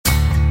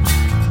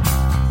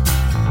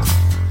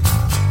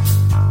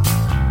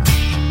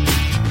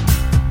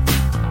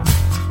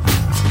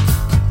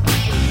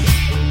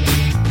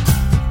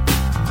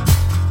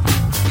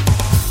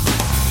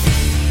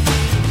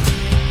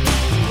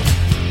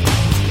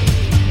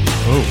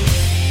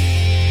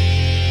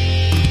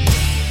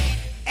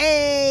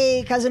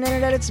Cousin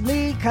Internet. It's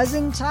me,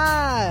 Cousin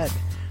Todd,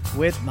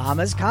 with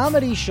Mama's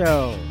Comedy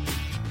Show.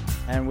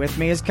 And with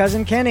me is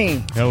Cousin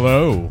Kenny.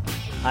 Hello.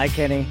 Hi,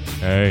 Kenny.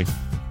 Hey.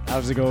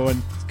 How's it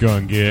going? It's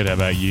going good. How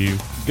about you?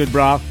 Good,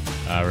 bro.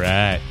 All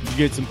right. Did you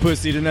get some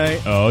pussy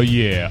tonight? Oh,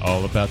 yeah.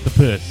 All about the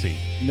pussy.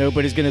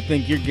 Nobody's going to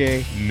think you're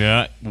gay.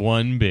 Not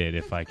one bit,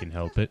 if I can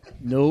help it.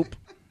 Nope.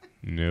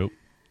 Nope.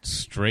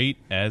 Straight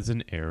as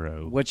an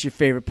arrow. What's your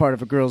favorite part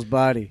of a girl's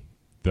body?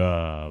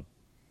 The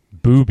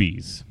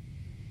boobies.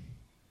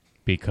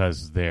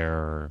 Because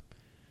they're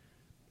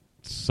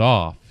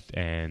soft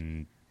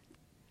and...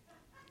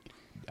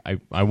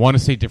 I want to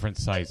say different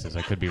sizes.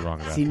 I could be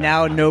wrong about See, that.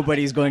 now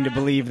nobody's going to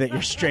believe that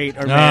you're straight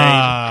or married.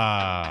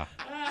 Ah.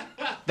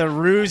 The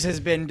ruse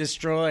has been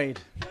destroyed.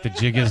 The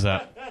jig is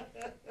up.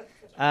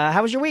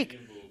 How was your week?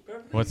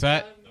 What's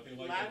that?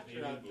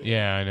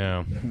 Yeah, I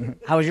know.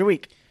 How was your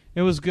week?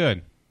 It was good.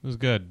 It was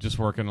good. Just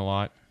working a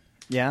lot.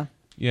 Yeah?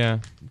 Yeah.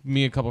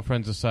 Me and a couple of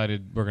friends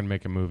decided we're going to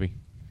make a movie.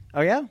 Oh,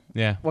 yeah?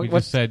 Yeah. What-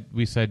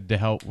 We said to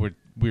help. We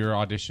were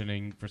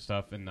auditioning for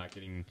stuff and not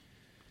getting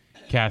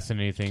cast in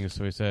anything.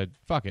 So we said,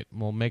 fuck it.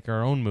 We'll make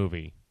our own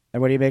movie.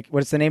 And what do you make?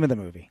 What's the name of the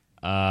movie?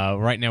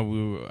 Right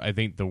now, I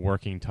think the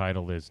working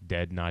title is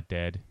Dead Not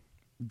Dead.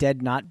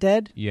 Dead Not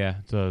Dead? Yeah.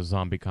 It's a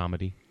zombie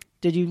comedy.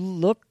 Did you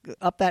look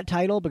up that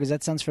title? Because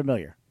that sounds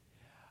familiar.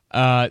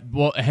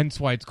 Well, hence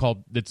why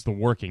it's the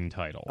working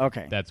title.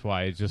 Okay. That's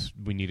why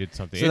we needed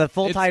something. So the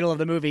full title of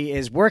the movie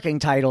is working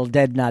title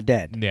Dead Not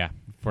Dead. Yeah,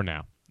 for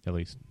now, at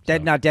least.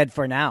 Dead Not Dead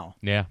for now.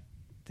 Yeah.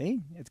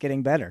 See? It's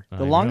getting better. The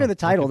I longer know. the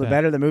title, Look the at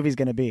better the movie's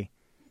going to be.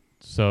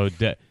 So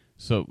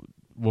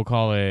we'll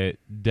call it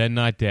Dead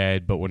Not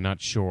Dead, but we're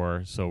not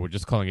sure. So we're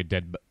just calling it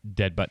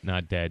Dead but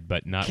Not Dead,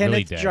 but not really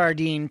Kenneth dead.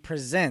 Jardine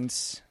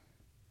presents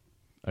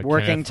A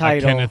working Kenneth,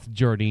 title. A Kenneth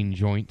Jardine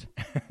joint.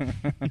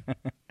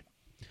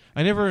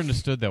 I never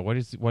understood that. Why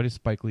does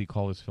Spike Lee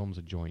call his films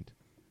a joint?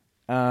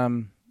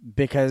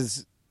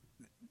 Because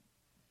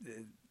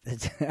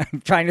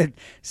I'm trying to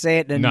say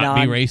it in Not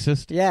be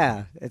racist?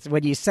 Yeah, it's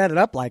when you set it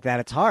up like that,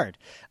 it's hard.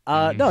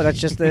 No, that's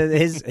just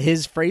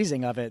his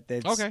phrasing of it.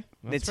 It's, Okay,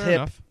 that's it's fair hip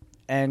enough.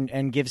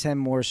 and gives him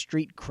more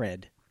street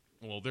cred.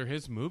 Well, they're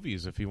his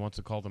movies if he wants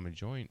to call them a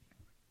joint.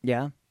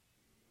 Yeah.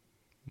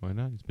 Why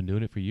not? He's been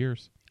doing it for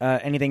years.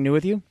 Anything new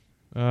with you?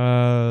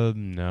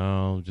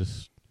 No,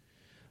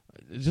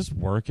 just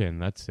working.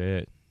 That's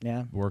it.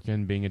 Yeah.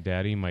 Working, being a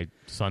daddy. My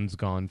son's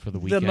gone for the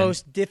weekend. The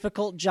most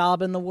difficult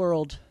job in the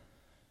world,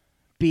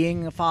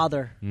 being a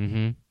father.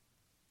 Mm-hmm.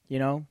 You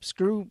know,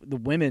 screw the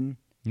women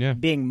Yeah.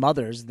 being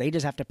mothers. They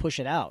just have to push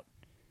it out.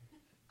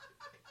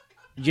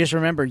 Just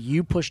remember,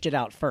 you pushed it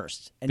out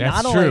first. And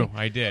That's not true. Only,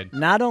 I did.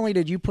 Not only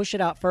did you push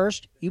it out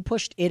first, you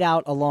pushed it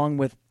out along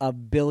with a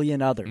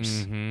billion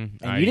others.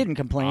 Mm-hmm. And you didn't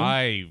complain.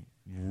 I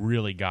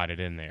really got it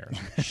in there.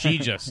 She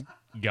just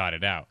got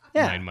it out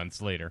Yeah. 9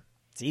 months later.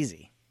 It's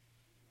easy.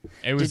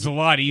 It was a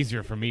lot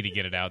easier for me to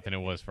get it out than it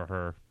was for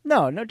her.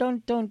 No,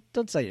 don't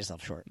sell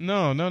yourself short.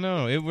 No.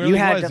 It really You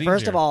had was to,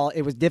 first easier. of all,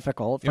 it was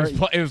difficult.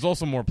 It was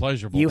also more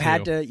pleasurable. You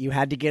too.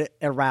 had to get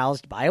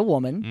aroused by a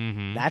woman.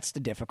 Mm-hmm. That's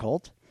the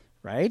difficult,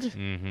 right?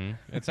 Mm-hmm.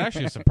 It's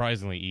actually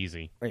surprisingly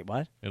easy. Wait,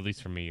 what? At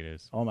least for me, it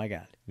is. Oh my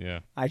God! Yeah,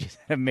 I just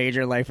had a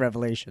major life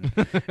revelation.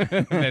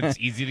 that's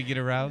easy to get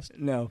aroused.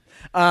 No.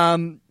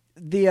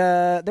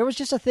 There was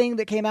just a thing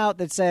that came out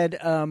that said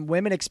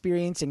women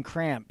experiencing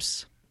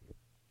cramps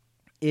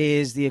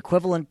is the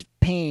equivalent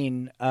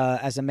pain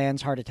as a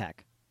man's heart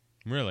attack.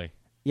 Really?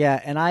 Yeah,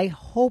 and I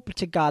hope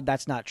to God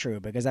that's not true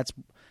because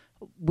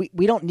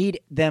we don't need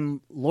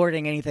them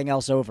lording anything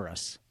else over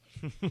us.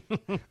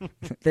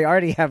 They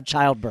already have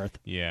childbirth.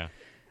 Yeah.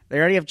 They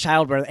already have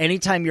childbirth.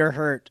 Anytime you're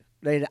hurt,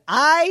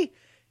 I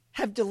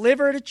have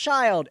delivered a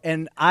child,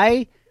 and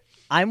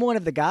I'm one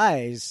of the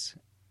guys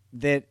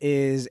that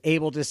is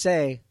able to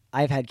say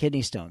I've had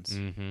kidney stones.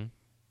 Mm-hmm.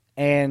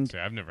 And See,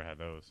 I've never had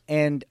those.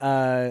 And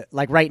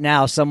like right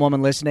now, some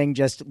woman listening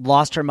just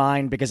lost her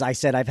mind because I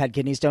said I've had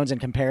kidney stones and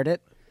compared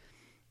it.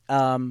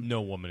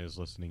 No woman is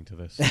listening to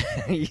this.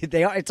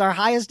 They are. It's our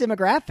highest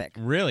demographic.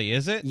 Really?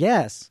 Is it?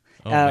 Yes.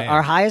 Oh, man.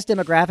 Our highest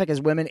demographic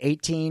is women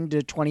 18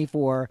 to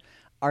 24.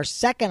 Our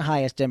second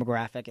highest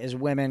demographic is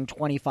women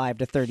 25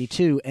 to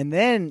 32, and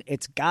then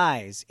it's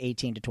guys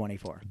 18 to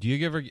 24. Do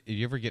you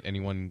ever get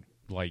anyone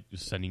like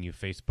sending you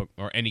Facebook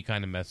or any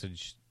kind of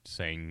message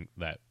saying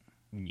that,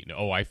 you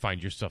know, I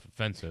find your stuff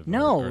offensive?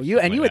 No, or you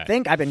stuff like would that?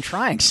 think I've been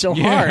trying so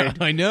Yeah,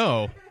 hard. I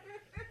know.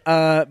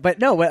 But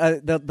no,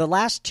 the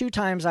last two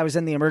times I was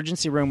in the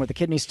emergency room with a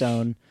kidney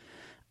stone,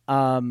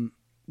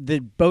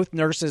 both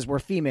nurses were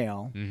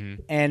female,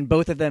 Mm-hmm. and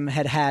both of them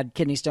had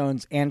kidney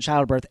stones and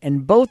childbirth,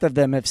 and both of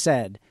them have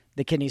said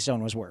the kidney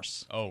stone was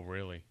worse. Oh,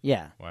 really?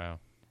 Yeah. Wow.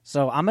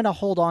 So I'm going to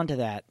hold on to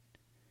that.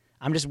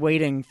 I'm just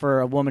waiting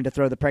for a woman to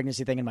throw the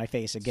pregnancy thing in my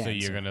face again. So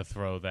you're going to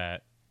throw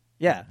that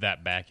Yeah.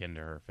 that back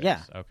into her face?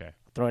 Yeah. Okay.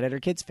 Throw it at her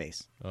kid's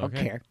face. I don't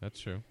Okay. care. That's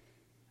true.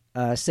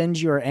 Send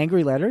your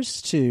angry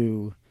letters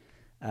to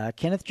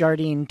Kenneth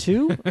Jardine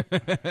 2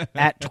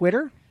 at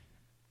Twitter,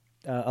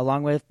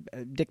 along with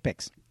dick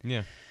pics.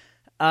 Yeah.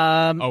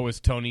 Um, Oh, is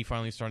Tony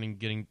finally starting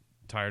getting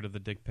tired of the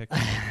dick pics.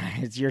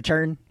 It's your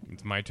turn.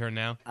 It's my turn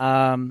now.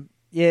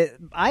 Yeah,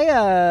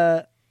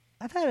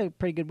 I've had a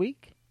pretty good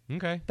week.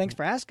 Okay. Thanks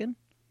for asking.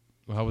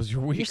 Well, how was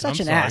your week? You're such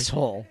an sorry.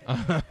 asshole.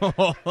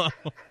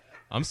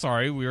 I'm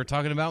sorry. We were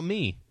talking about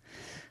me.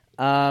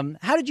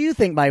 How did you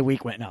think my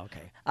week went? No,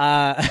 okay.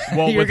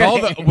 Well,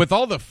 with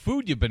all the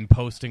food you've been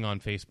posting on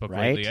Facebook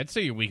Right? lately, I'd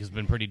say your week has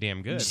been pretty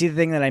damn good. Did you see the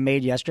thing that I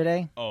made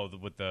yesterday? Oh,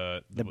 with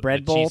the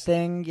bread bowl cheese-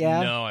 thing?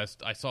 Yeah. No,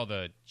 I saw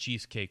the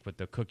cheesecake with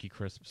the cookie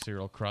crisp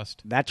cereal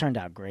crust. That turned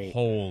out great.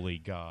 Holy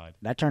God!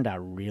 That turned out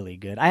really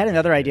good. I had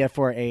another idea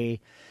for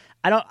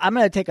I'm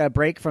going to take a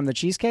break from the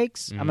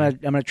cheesecakes. Mm-hmm. I'm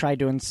going to try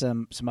doing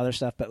some other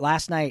stuff. But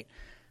last night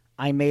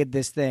I made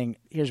this thing.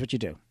 Here's what you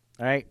do.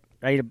 All right?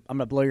 I'm going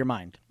to blow your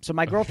mind. So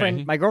my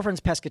girlfriend's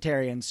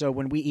pescatarian, so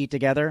when we eat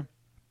together,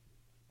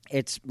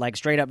 it's like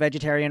straight up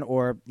vegetarian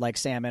or like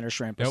salmon or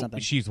shrimp or something.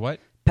 She's what?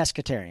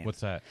 Pescatarian. What's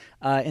that?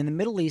 In the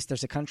Middle East,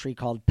 there's a country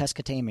called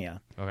Pescatamia.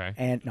 Okay.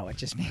 And no, it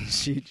just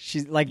means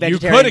she's like You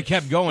vegetarian. could have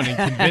kept going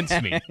and convinced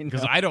me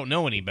because I don't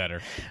know any better.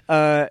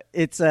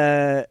 It's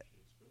just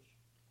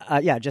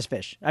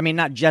fish. I mean,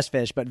 not just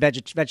fish, but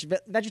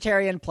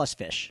vegetarian plus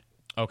fish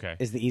Okay.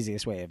 is the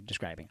easiest way of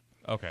describing it.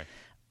 Okay.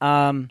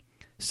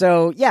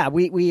 So yeah,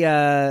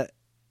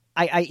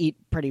 I eat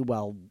pretty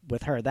well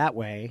with her that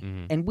way,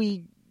 and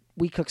we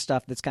cook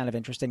stuff that's kind of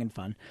interesting and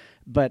fun.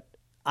 But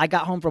I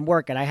got home from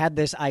work and I had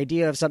this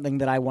idea of something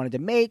that I wanted to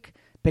make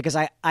because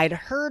I'd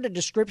heard a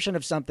description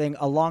of something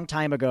a long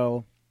time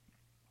ago,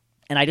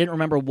 and I didn't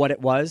remember what it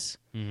was,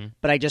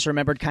 but I just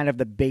remembered kind of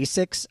the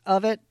basics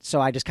of it.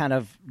 So I just kind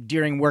of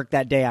during work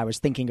that day I was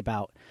thinking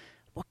about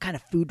what kind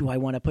of food do I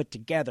want to put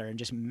together and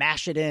just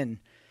mash it in.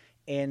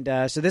 And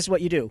so this is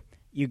what you do.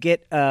 You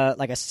get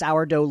like a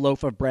sourdough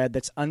loaf of bread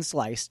that's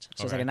unsliced.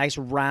 So it's like a nice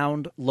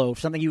round loaf,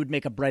 something you would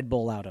make a bread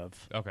bowl out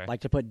of, like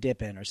to put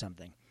dip in or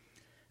something.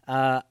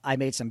 I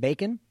made some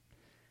bacon.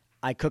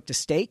 I cooked a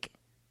steak.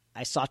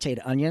 I sautéed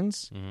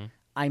onions.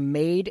 I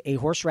made a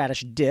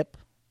horseradish dip,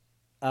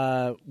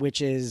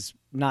 which is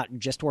not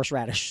just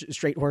horseradish,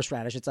 straight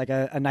horseradish. It's like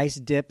a nice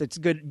dip. It's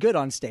good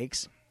on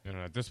steaks.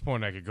 At this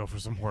point, I could go for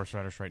some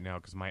horseradish right now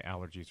because my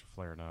allergies are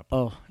flaring up.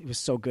 Oh, it was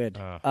so good.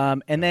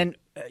 And then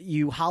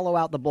you hollow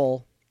out the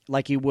bowl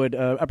like you would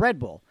a bread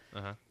bowl.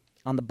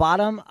 On the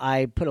bottom,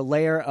 I put a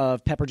layer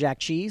of pepper jack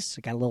cheese.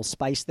 I got a little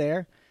spice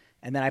there.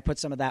 And then I put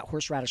some of that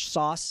horseradish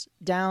sauce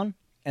down.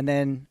 And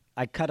then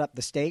I cut up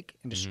the steak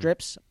into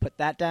strips, put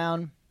that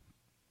down.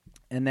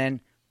 And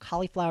then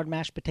cauliflower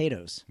mashed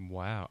potatoes.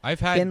 Wow. I've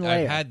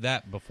had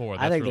that before.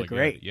 That's I think really they're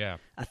great. Good. Yeah.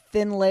 A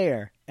thin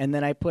layer. And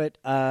then I put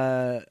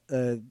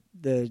the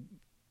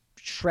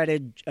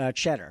shredded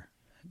cheddar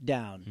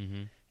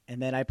down.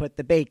 And then I put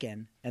the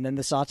bacon, and then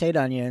the sautéed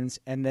onions,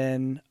 and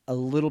then a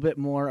little bit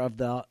more of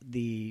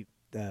the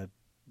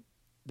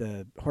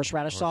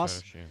horseradish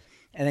sauce. Yeah.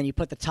 And then you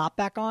put the top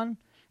back on,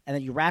 and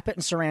then you wrap it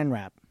in saran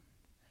wrap.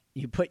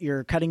 You put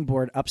your cutting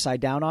board upside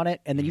down on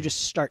it, and then you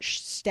just start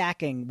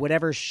stacking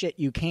whatever shit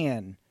you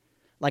can.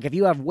 Like if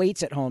you have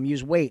weights at home,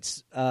 use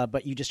weights,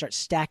 but you just start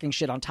stacking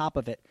shit on top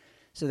of it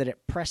so that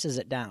it presses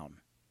it down.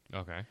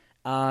 Okay.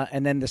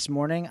 And then this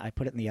morning, I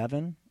put it in the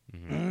oven.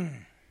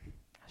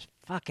 It's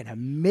fucking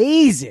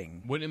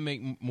amazing. Wouldn't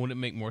it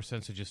make more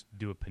sense to just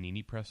do a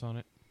panini press on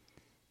it?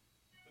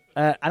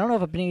 I don't know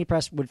if a panini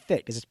press would fit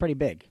because it's pretty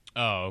big.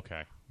 Oh,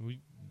 okay.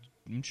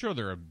 I'm sure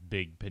there are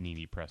big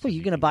panini presses. Well,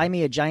 you going to buy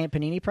me a giant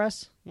panini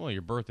press? Well,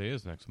 your birthday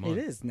is next month.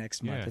 It is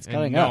next month. Yeah. It's And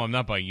coming up. No, I'm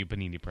not buying you a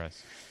panini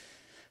press.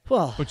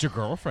 Well, But your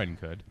girlfriend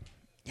could.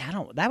 yeah, I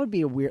don't. That would be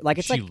a weird. Like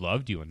it's She like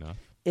loved you enough.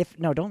 if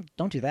no, don't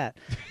do that.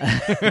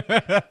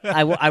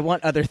 I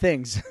want other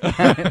things.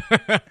 Like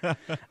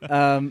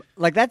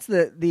that's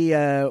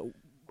the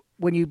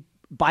when you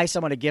buy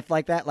someone a gift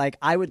like that. Like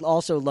I would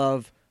also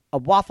love a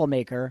waffle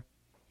maker,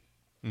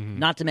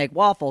 not to make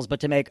waffles,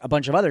 but to make a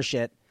bunch of other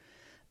shit.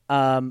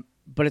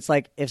 But it's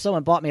like if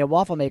someone bought me a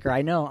waffle maker,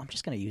 I know I'm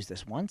just going to use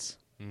this once.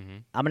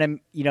 I'm going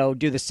to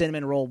do the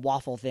cinnamon roll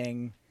waffle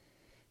thing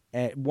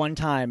at one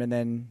time and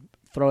then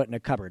throw it in a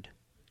cupboard.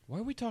 Why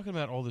are we talking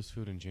about all this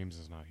food and James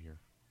is not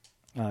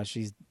here?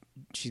 She's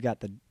got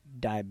the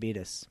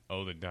diabetes.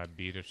 Oh, the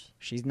diabetes.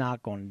 She's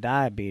not going to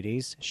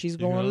diabetes. She's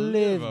going to gonna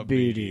live live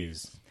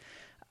beaties.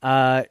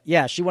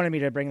 Yeah, she wanted me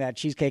to bring that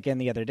cheesecake in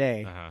the other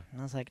day. And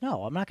I was like,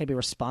 no, I'm not going to be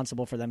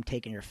responsible for them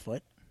taking your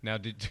foot. Now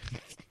did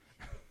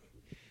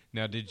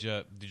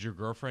your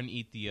girlfriend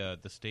eat the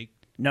steak?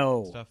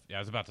 No. Stuff? Yeah, I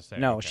was about to say.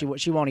 No, okay.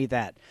 she won't eat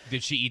that.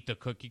 Did she eat the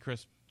cookie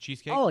crisp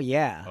cheesecake? Oh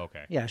yeah.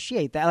 Okay. Yeah, she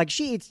ate that. Like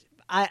she eats.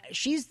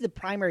 She's the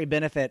primary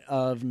benefit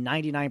of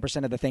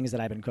 99% of the things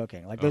that I've been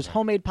cooking. Like those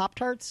homemade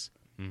Pop-Tarts.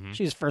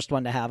 She was the first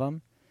one to have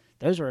them.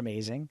 Those were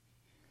amazing.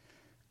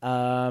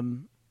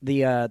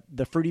 The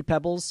Fruity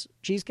Pebbles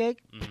cheesecake.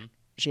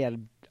 She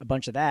had a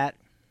bunch of that.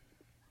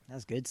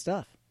 That's good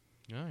stuff.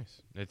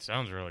 Nice. It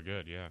sounds really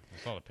good. Yeah, I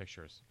saw the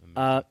pictures.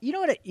 You know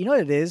what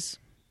it is.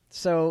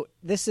 So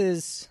this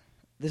is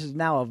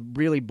now a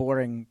really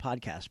boring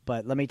podcast,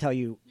 but let me tell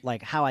you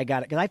like how I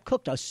got it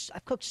because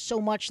I've cooked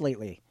so much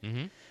lately,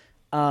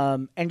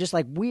 and just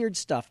like weird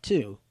stuff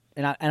too.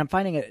 and I'm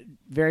finding it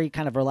very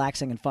kind of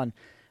relaxing and fun.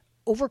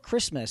 Over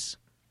Christmas,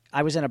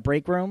 I was in a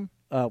break room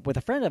with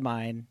a friend of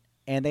mine,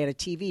 and they had a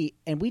TV,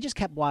 and we just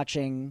kept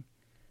watching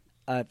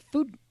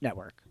Food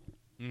Network.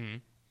 Mm-hmm.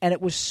 And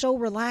it was so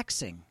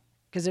relaxing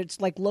because it's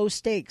like low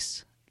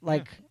stakes,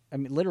 like I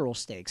mean literal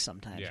stakes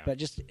sometimes, but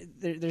just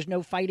there's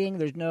no fighting,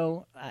 there's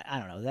no I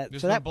don't know that.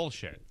 There's so no that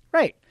bullshit,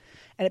 right?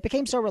 And it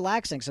became so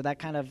relaxing, so that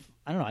kind of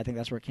I don't know. I think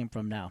that's where it came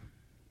from now.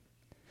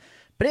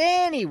 But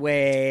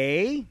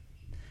anyway,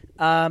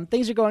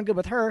 things are going good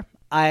with her.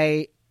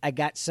 I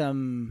got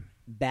some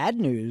bad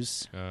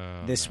news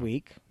this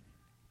week.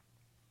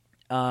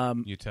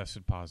 You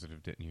tested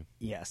positive, didn't you?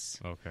 Yes.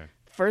 Okay.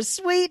 For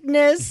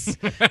sweetness.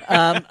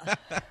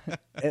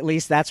 At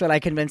least that's what I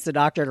convinced the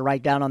doctor to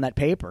write down on that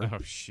paper. Oh,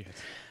 shit.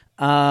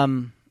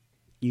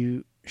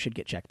 You should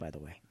get checked, by the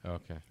way.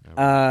 Okay.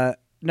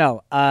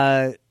 No.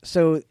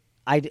 So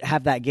I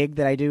have that gig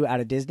that I do out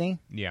of Disney.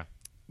 Yeah.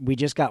 We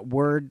just got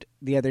word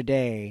the other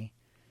day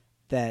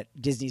that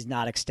Disney's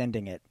not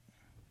extending it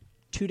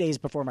 2 days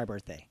before my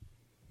birthday.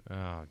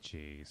 Oh,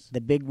 jeez.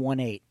 The big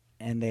 1-8.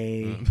 And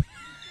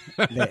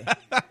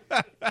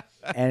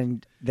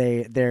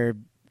they're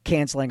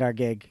canceling our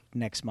gig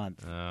next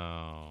month.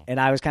 Oh.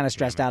 And I was kind of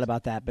stressed out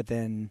about that, but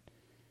then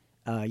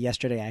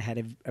yesterday I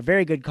had a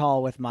very good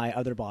call with my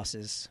other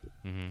bosses,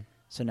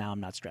 so now I'm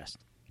not stressed.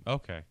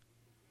 Okay.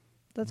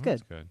 That's good.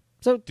 That's good.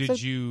 So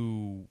Did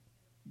you...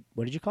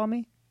 What did you call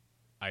me?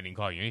 I didn't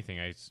call you anything.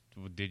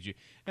 Did you...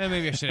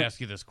 maybe I should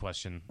ask you this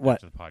question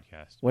What? after the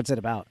podcast. What's it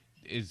about?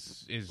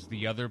 Is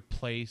the other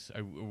place...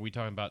 Are we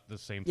talking about the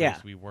same place Yeah.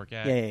 we work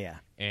at? Yeah.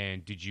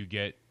 And did you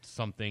get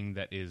something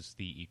that is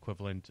the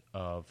equivalent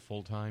of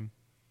full-time?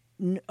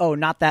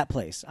 Not that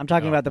place. I'm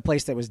talking Oh. about the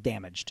place that was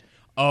damaged.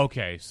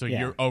 Okay, so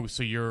Yeah.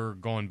 you're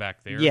going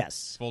back there?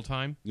 Yes.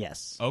 Full-time?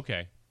 Yes.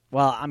 Okay.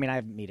 Well, I mean, I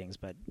have meetings,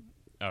 but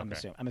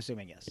Okay. I'm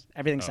assuming yes.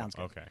 Everything sounds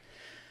good. Okay.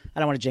 I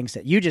don't want to jinx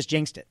it. You just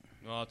jinxed it.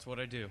 Well, that's what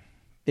I do.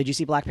 Did you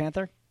see Black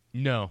Panther?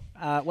 No.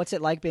 What's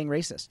it like being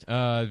racist?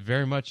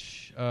 Very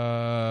much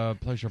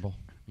pleasurable.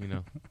 You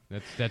know,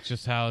 that's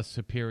just how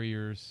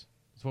superiors.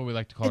 That's what we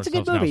like to call It's a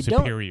good ourselves now.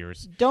 movie.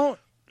 Superiors.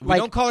 We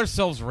don't call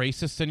ourselves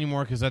racist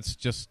anymore because that's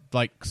just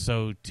like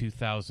so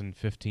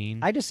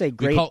 2015. I just say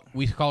great.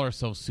 We call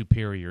ourselves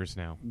superiors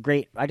now.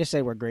 Great. I just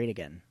say we're great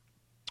again.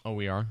 Oh,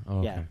 we are. Oh,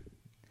 okay.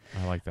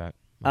 Yeah. I like that.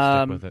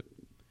 I'll stick with it.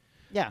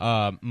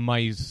 Yeah.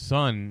 My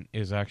son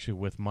is actually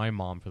with my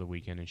mom for the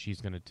weekend, and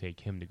she's going to take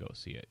him to go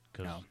see it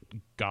because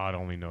God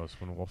only knows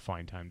when we'll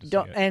find time to see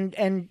it.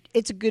 And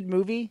it's a good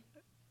movie,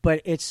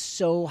 but it's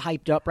so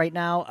hyped up right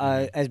now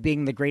as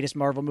being the greatest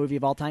Marvel movie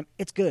of all time.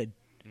 It's good.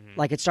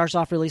 Like, it starts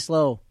off really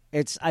slow.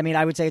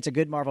 I would say it's a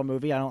good Marvel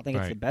movie. I don't think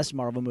it's the best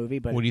Marvel movie,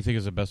 but what do you think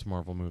is the best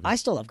Marvel movie? I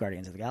still love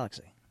Guardians of the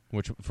Galaxy.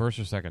 Which, first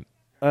or second?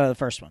 The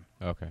first one.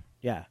 Okay.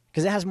 Yeah,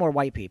 because it has more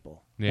white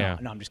people. Yeah.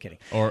 No, I'm just kidding.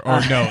 Or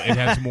no, it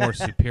has more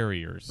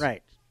superiors.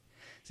 Right.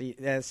 So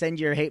send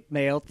your hate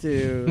mail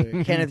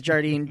to Kenneth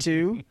Jardine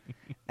 2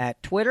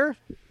 at Twitter.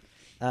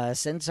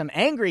 Send some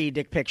angry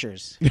dick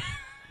pictures.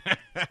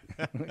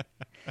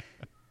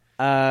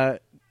 That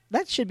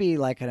should be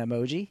like an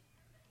emoji.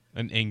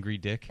 An angry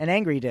dick. An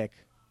angry dick.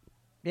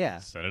 Yeah.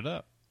 Set it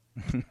up.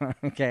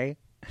 Okay.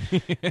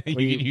 You can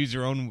use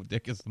your own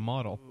dick as the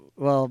model.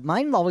 Well,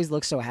 mine always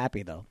looks so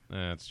happy, though.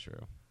 That's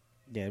true.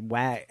 Yeah,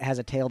 has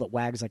a tail that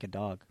wags like a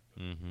dog.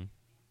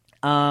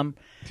 Mm-hmm.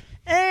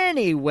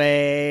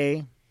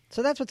 Anyway,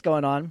 so that's what's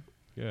going on.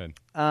 Good.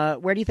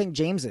 Where do you think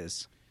James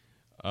is?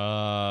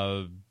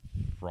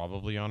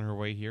 Probably on her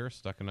way here,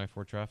 stuck in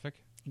I-4 traffic.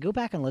 Go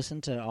back and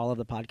listen to all of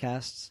the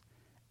podcasts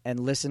and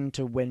listen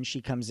to when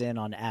she comes in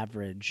on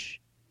average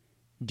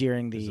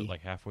during the... Is it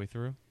like halfway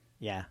through?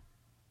 Yeah.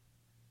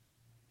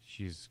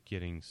 She's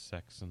getting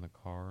sex in the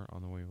car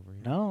on the way over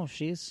here? No,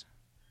 she's...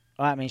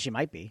 Well, I mean, she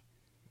might be.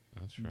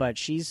 That's right. But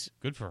she's...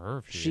 Good for her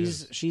if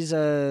She's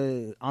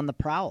on the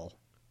prowl. What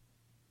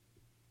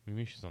do you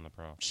mean she's on the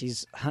prowl?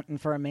 She's hunting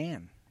for a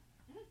man.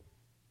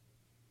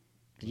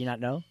 Did you not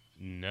know?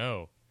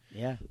 No.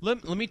 Yeah.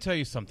 Let me tell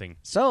you something.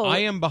 So I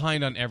am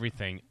behind on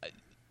everything.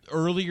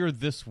 Earlier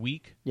this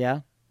week,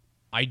 yeah,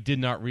 I did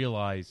not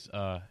realize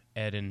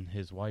Ed and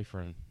his wife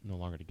are no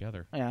longer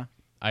together. Yeah.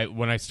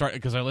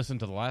 Because I listened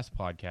to the last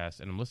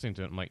podcast and I'm listening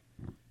to it, I'm like,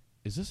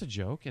 is this a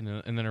joke? And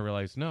then I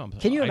realized no.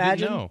 Can you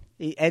imagine? I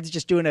didn't know. Ed's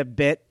just doing a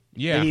bit.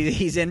 Yeah.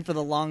 He's in for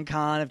the long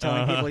con of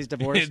telling people he's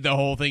divorced. The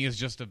whole thing is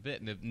just a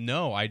bit.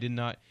 No, I did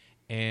not.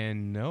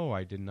 And no,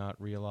 I did not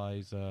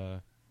realize.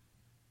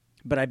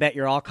 But I bet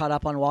you're all caught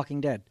up on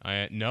Walking Dead.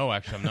 No,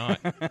 actually, I'm not.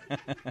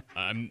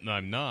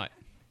 I'm not.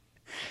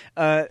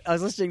 I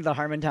was listening to the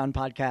Harmontown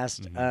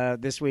podcast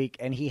this week,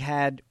 and he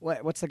had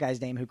what's the guy's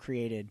name who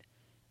created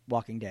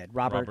Walking Dead?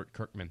 Robert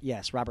Kirkman.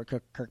 Yes, Robert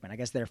Kirkman. I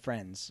guess they're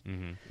friends.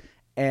 Mm-hmm.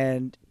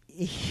 And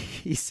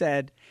he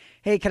said,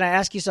 "Hey, can I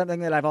ask you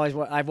something that I've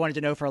wanted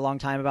to know for a long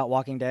time about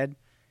Walking Dead?"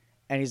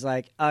 And he's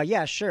like,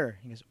 "Yeah, sure."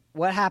 He goes,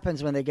 "What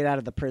happens when they get out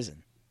of the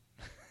prison?"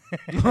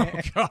 Oh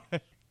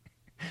God.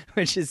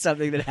 Which is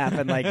something that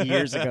happened like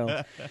years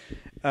ago.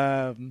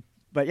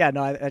 But yeah,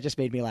 no, that just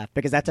made me laugh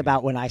because that's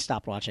about when I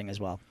stopped watching as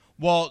well.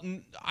 Well,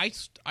 I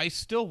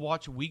still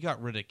watch. We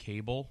got rid of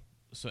cable,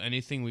 so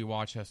anything we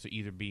watch has to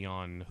either be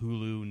on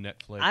Hulu,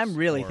 Netflix. I'm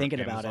really or thinking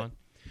Amazon. about it.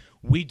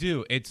 We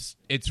do. It's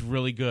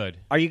really good.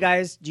 Do you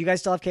guys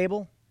still have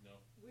cable? No.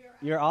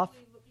 You're off?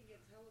 Looking at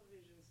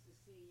televisions to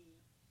see,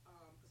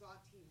 because our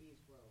TV is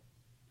broke.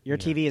 Your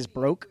TV is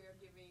broke?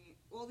 We're giving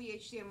all the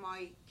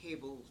HDMI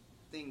cable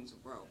things are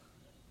broke.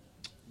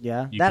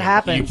 Yeah, You that can't-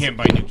 happens. You can't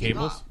buy new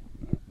cables.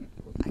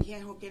 I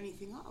can't hook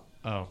anything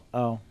up.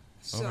 Oh,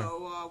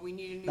 So we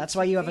need a new that's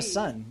why you have a TV.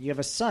 son. You have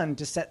a son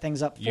to set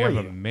things up for you have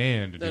a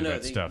man to do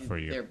that they, stuff for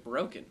you. They're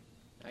broken.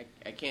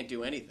 I can't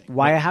do anything.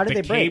 Why? How did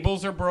the they break?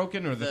 cables are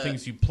broken, or the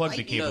things you plug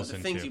the cables the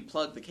into? things you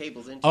plug the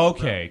cables into.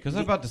 Okay, because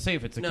I'm about to say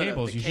if it's the No,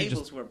 cables, the you should cables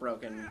just. were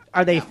broken.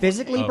 Are they That one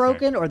physically came. Okay.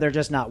 broken, or they're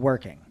just not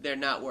working? They're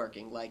not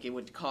working. Like, it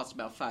would cost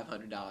about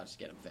 $500 to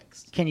get them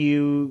fixed. Can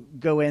you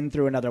go in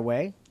through another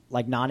way,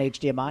 like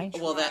non-HDMI?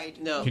 Well,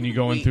 Tried. no. Can you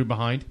go in through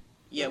behind?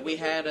 Yeah, we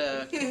had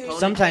a component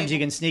Sometimes you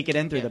cable. can sneak it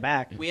in through Yeah. the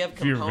back. We have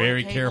If you're component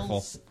very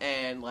cables,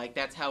 and like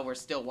that's how we're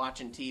still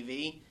watching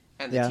TV.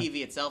 And the Yeah.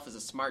 TV itself is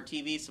a smart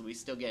TV, so we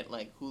still get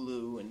like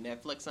Hulu and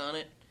Netflix on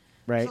it.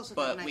 Right. It's also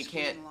got a But nice we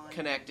can't green line.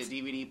 connect a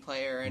DVD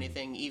player or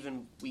anything.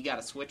 Even we got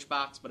a switch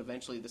box, but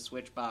eventually the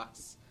switch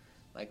box,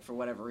 like for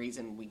whatever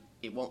reason,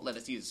 it won't let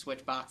us use a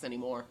switch box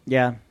anymore.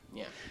 Yeah.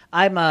 Yeah.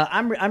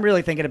 I'm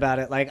really thinking about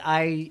it. Like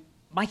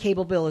my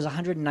cable bill is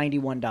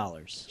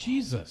 $191.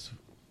 Jesus,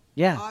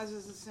 Yeah. Ours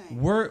is the same.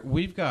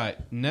 we've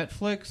got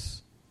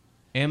Netflix,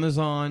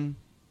 Amazon,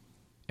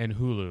 and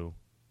Hulu,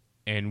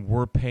 and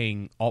we're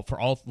paying for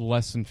all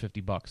less than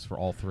 $50 for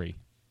all three.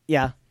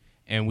 Yeah.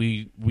 And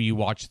we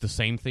watch the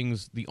same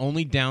things. The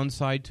only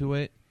downside to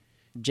it.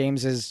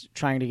 James is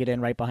trying to get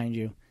in right behind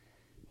you.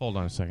 Hold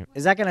on a second.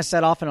 Is that going to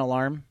set off an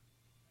alarm?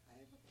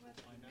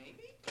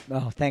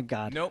 Oh, thank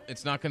God. Nope,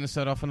 it's not going to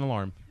set off an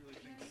alarm.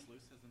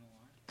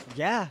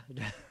 Yeah.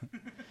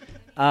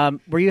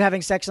 Were you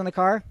having sex in the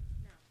car?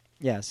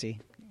 Yeah, see.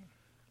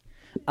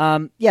 Yeah,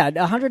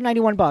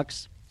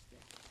 $191.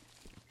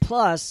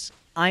 Plus,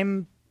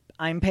 I'm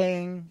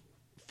paying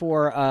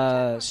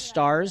for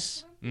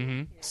stars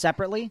Mm-hmm.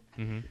 separately.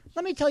 Mm-hmm.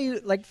 Let me tell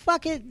you, like,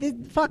 fuck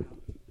it, fuck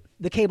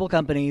the cable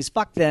companies,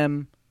 fuck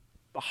them.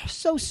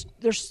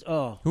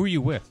 Oh, Who are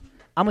you with?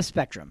 I'm with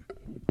Spectrum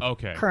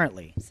Okay.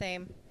 currently.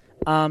 Same.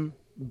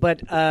 But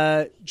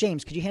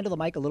James, could you handle the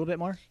mic a little bit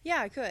more? Yeah,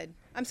 I could.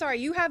 I'm sorry.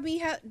 You have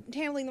me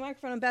handling the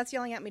microphone and Beth's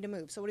yelling at me to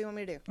move. So what do you want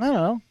me to do? I don't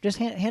know. Just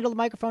handle the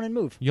microphone and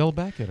move. Yell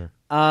back at her.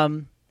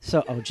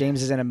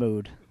 James is in a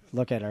mood.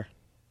 Look at her.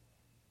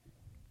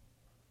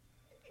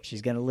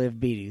 She's gonna live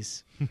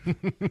beaties.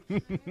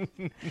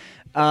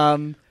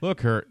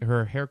 Look,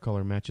 her hair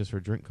color matches her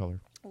drink color.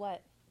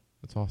 What?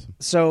 That's awesome.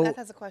 So Beth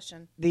has a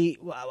question.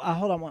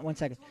 hold on one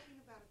second. Talking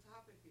about a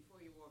topic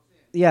before you walked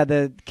in. Yeah,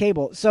 the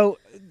cable. So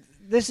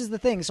this is the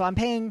thing. So I'm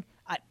paying.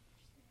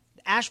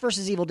 Ash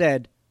versus Evil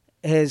Dead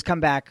has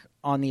come back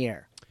on the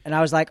air, and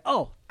I was like,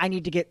 oh, I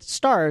need to get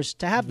stars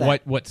to have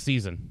that. What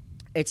season?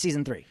 It's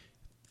season 3.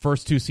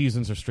 First 2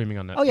 seasons are streaming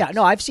on Netflix. Oh yeah,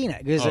 no, I've seen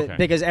it Okay.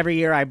 because every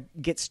year I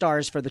get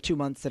stars for the 2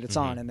 months that it's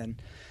on, and then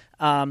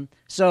I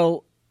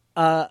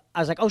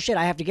was like, oh shit,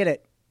 I have to get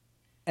it,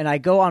 and I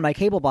go on my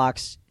cable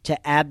box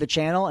to add the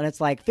channel, and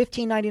it's like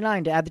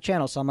 $15.99 to add the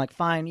channel. So I'm like,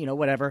 fine,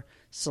 whatever,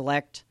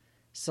 select,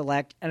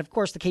 and of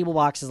course the cable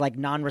box is like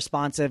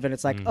non-responsive, and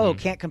it's like, oh,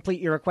 can't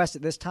complete your request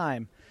at this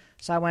time.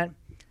 So I went,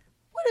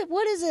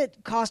 what does it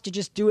cost to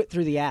just do it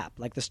through the app,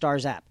 like the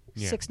Stars app?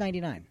 Yeah.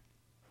 $6.99.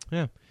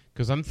 Yeah,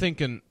 because I'm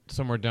thinking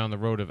somewhere down the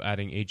road of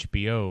adding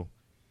HBO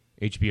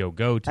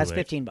Go to That's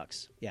it.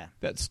 $15. Yeah,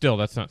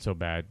 That's not so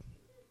bad.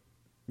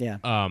 yeah.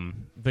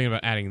 Thinking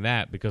about adding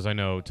that because I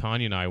know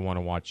Tanya and I want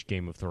to watch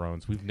Game of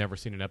Thrones. We've never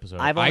seen an episode.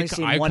 I've only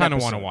seen I one kind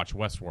of want to episode.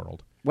 watch Westworld.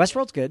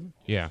 Westworld's good.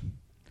 Yeah.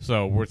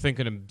 So we're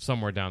thinking of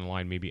somewhere down the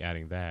line maybe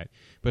adding that.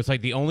 But it's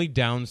like the only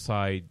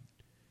downside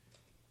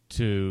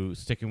to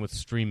sticking with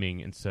streaming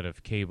instead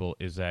of cable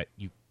is that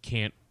you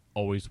can't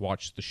always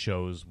watch the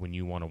shows when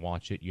you want to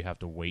watch it. You have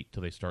to wait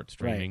till they start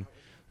streaming.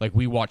 Like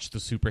we watch the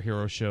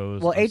superhero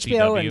shows. Well, on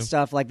HBO CW. and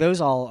stuff like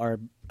those all are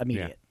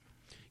immediate.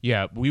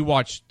 Yeah, we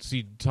watch.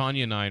 See,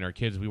 Tanya and I and our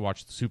kids, we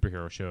watch the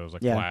superhero shows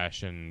like Yeah.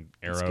 Flash and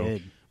That's Arrow.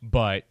 good.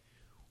 But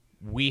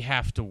we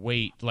have to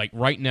wait. Like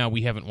right now,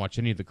 we haven't watched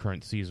any of the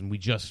current season. We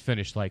just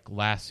finished like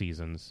last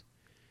season's,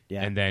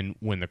 Yeah. and then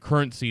when the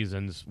current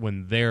seasons,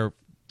 when their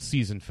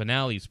season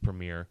finales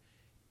premiere,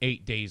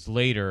 8 days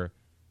later,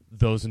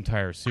 those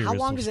entire series. How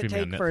long will does it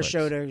stream on take for a Netflix.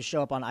 show to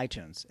show up on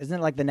iTunes? Isn't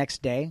it like the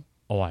next day?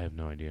 Oh, I have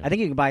no idea. I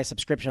think you can buy a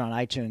subscription on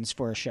iTunes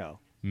for a show.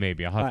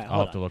 Maybe I'll have, All right, I'll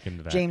hold have to on. look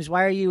into that. James,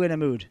 why are you in a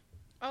mood?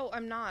 Oh,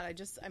 I'm not.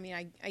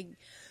 I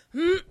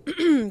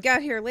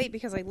got here late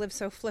because I live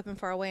so flippin'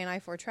 far away in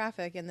I-4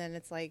 traffic, and then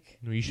it's like...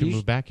 No, you should You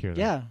move back here. Then.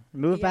 Yeah,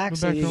 move Yeah. back Move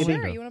so back you to can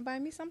Orlando. Sure, you want to buy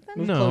me something?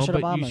 Move No, closer to but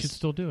you Mama's. should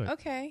still do it.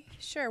 Okay,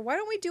 sure. Why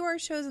don't we do our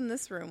shows in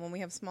this room when we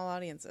have small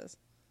audiences?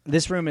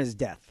 This room is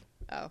death.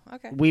 Oh,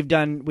 okay. We've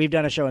done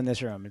a show in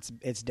this room.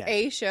 It's death.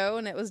 A show,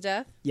 and it was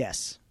death?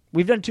 Yes,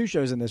 we've done 2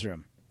 shows in this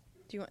room.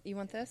 Do you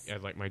want this?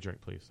 I'd like my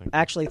drink, please. Thank you.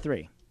 Actually,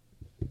 3.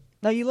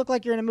 No, you look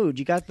like you're in a mood.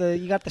 You got the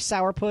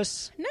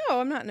sourpuss. No,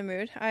 I'm not in a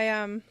mood. I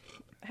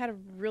had a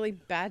really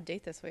bad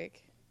date this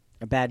week.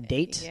 A bad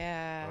date?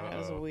 Yeah, that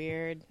was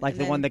weird. Like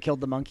And the one then- that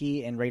killed the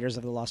monkey in Raiders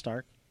of the Lost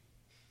Ark?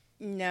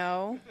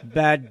 No.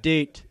 Bad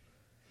date.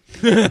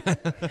 No.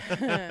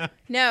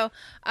 what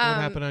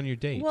happened on your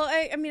date? Well,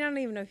 I mean, I don't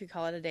even know if you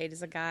call it a date.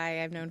 It's a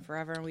guy I've known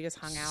forever, and we just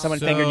hung out. Someone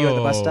fingered you at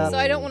the bus stop? So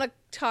I don't want to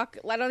talk.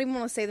 I don't even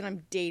want to say that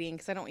I'm dating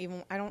because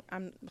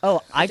I'm.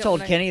 Oh, I don't told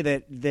wanna- Kenny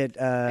that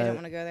I don't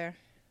want to go there.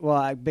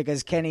 well,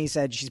 because Kenny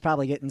said she's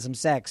probably getting some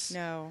sex.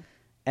 No,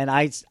 And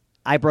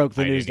I broke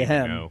the I news to didn't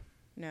even him.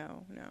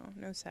 know.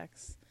 no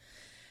sex.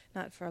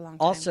 Not for a long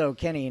time. Also,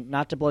 Kenny,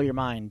 not to blow your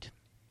mind,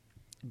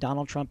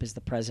 Donald Trump is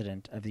the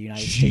president of the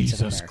United States of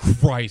Jesus America.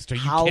 Christ, are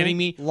you How kidding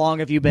me? long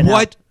have you been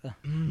What? out?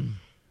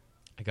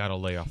 I gotta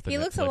lay off the he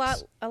looks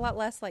Netflix. a lot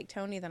less like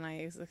Tony than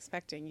I was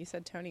expecting. You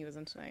said Tony was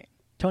in tonight.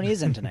 Tony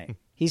is in tonight.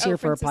 He's Oh, here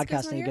for a Francisco's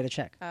podcast not and you here? get a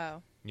check.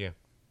 Oh, Yeah,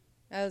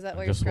 is that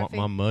why I you're just want scruffy?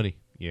 my money.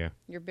 Yeah.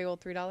 Your big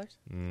old $3.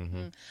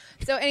 Mm-hmm.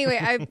 So anyway,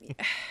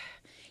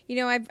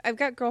 I've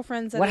got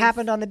girlfriends. That What have-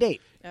 happened on the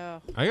date?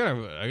 Oh, I got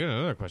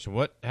another question.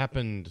 What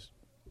happened?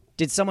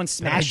 Did someone That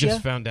I smash you?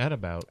 just found out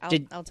about.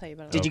 I'll tell you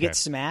about it. Did you Okay. get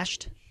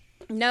smashed?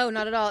 No,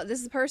 not at all. This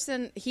is the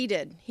person. He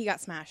did. He got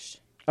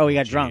smashed. Oh, he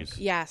got Jeez. drunk.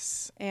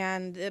 Yes,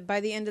 and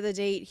by the end of the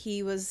date,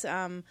 he was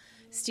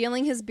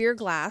stealing his beer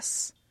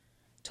glass.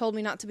 Told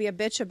me not to be a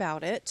bitch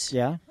about it.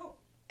 Yeah.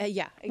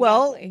 Yeah.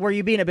 Well, exactly. were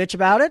you being a bitch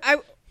about it?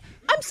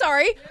 I'm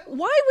sorry.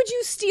 Why would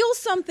you steal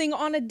something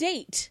on a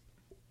date?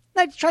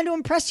 I'm trying to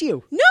impress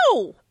you.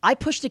 No, I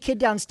pushed a kid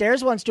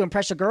downstairs once to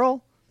impress a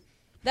girl.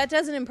 that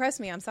doesn't impress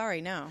me. I'm sorry.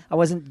 No.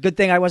 Good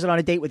thing I wasn't on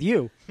a date with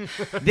you.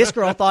 This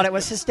girl thought it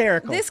was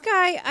hysterical. This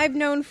guy I've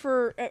known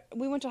for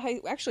we went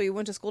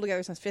to school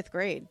together since 5th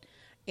grade,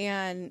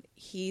 and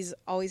he's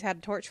always had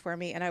a torch for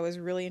me, and I was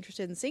really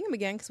interested in seeing him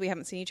again because we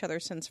haven't seen each other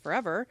since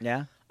forever.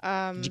 Yeah.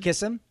 Did you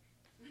kiss him?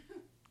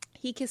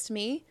 He kissed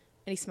me,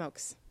 and he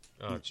smokes.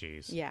 Oh,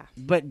 jeez. Yeah,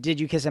 But did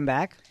you kiss him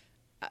back?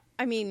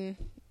 I mean,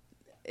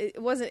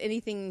 it wasn't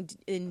anything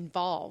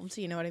involved.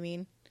 You know what I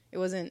mean? It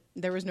wasn't.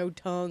 There was no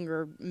tongue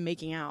or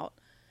making out.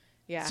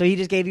 Yeah. So he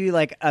just gave you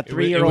like a It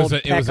 3-year-old was a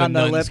peck on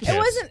the nun's lips? kiss. It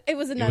wasn't. It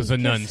was a It nun's was a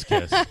kiss. nun's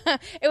kiss.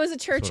 It was a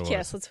church what it kiss.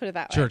 was. Let's put it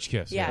that way. Church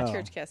kiss, Yeah, yeah.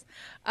 church kiss.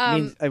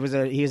 Means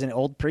he was an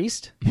old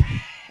priest?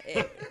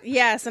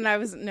 Yes, and I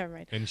was never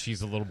mind. And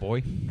she's a little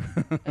boy.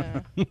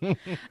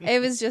 It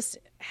was just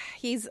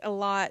he's a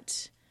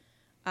lot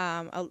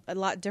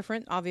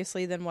different,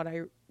 obviously, than what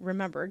I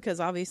remembered because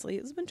obviously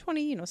it's been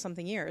 20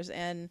 something years,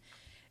 and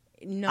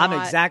not I'm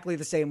exactly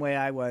the same way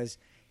I was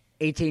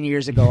 18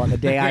 years ago on the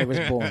day I was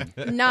born.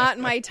 not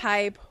my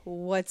type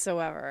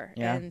whatsoever.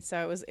 Yeah. And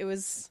so it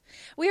was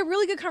we had a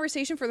really good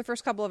conversation for the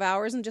first couple of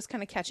hours and just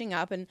kind of catching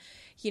up, and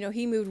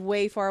he moved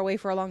way far away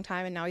for a long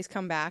time, and now he's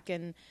come back,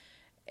 and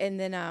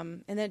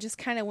then it just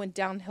kind of went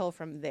downhill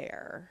from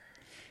there.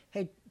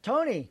 Hey,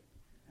 Tony.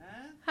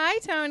 Hi,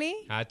 Tony.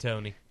 Hi,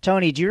 Tony.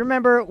 Tony, do you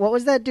remember what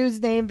was that dude's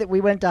name that we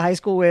went to high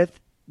school with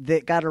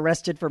that got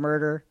arrested for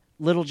murder?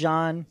 Little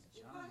John.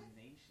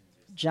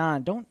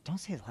 John, don't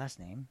say his last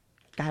name.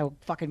 Guy will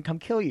fucking come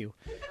kill you.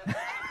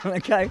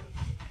 That guy.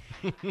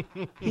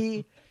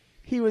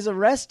 He was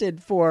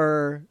arrested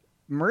for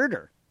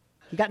murder.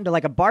 He got into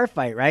like a bar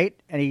fight, right?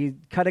 And he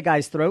cut a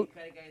guy's throat.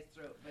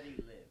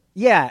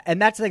 Yeah, and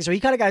that's the thing. So he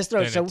cut a guy's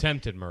throat. And So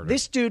attempted murder.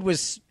 this dude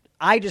was.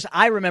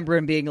 I remember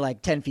him being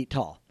like 10 feet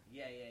tall.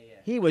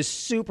 He was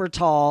super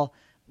tall,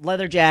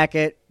 leather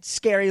jacket,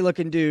 scary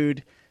looking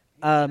dude.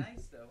 Nice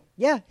though.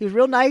 Yeah, he was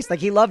real nice. Like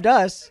he loved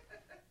us,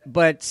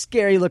 but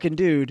scary looking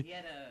dude. He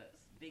had a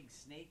big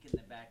snake in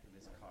the back of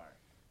his car.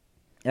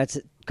 That's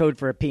code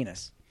for a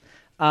penis.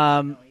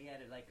 No, he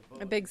had it like a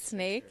boa A big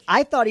snake.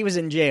 I thought he was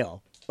in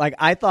jail. Like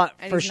I thought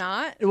And for he's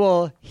not?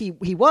 Well, he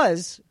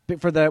was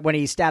for when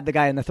he stabbed the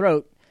guy in the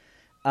throat.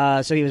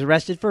 So he was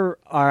arrested for,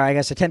 I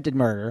guess, attempted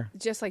murder.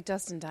 Just like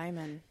Dustin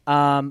Diamond.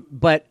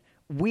 But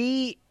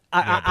we.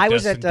 Yeah, but I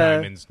was Dustin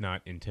at Diamond's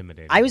not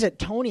intimidating. I was at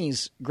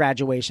Tony's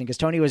graduation because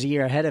Tony was a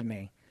year ahead of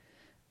me.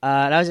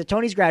 And I was at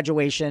Tony's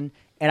graduation,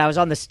 and I was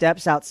on the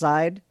steps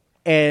outside,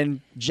 and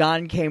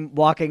John came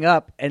walking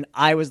up, and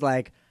I was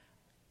like,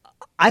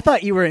 I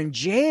thought you were in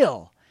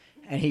jail.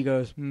 And he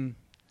goes, the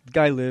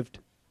guy lived.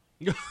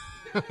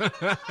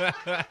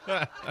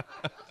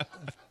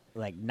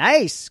 Like,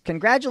 nice.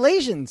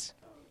 Congratulations.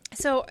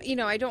 So,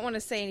 I don't want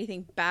to say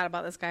anything bad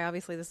about this guy.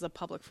 Obviously, this is a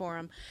public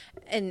forum.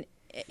 And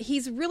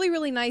he's really,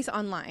 really nice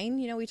online.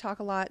 We talk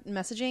a lot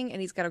messaging, and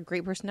he's got a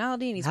great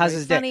personality, and he's How's very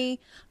his dick? funny.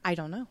 I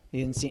don't know.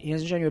 He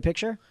hasn't shown you a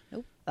picture?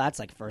 Nope. That's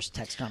like first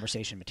text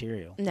conversation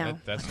material. No.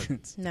 That's a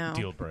No.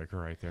 deal breaker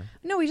right there.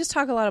 No, we just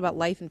talk a lot about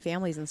life and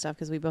families and stuff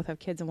because we both have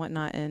kids and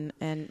whatnot. And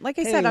like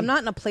I said, Hey. I'm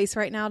not in a place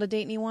right now to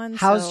date anyone.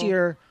 How's so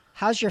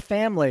your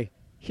family?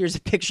 Here's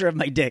a picture of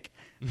my dick.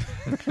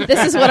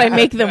 This is what I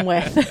make them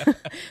with.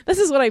 This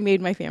is what I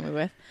made my family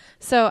with.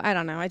 So I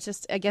don't know. I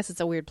guess it's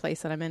a weird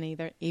place that I'm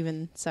in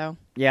even. So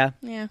Yeah.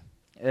 yeah.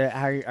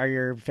 Are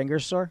your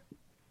fingers sore?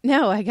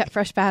 No, I got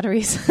fresh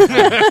batteries.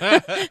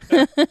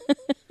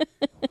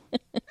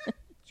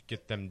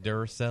 Get them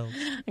Duracells.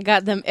 I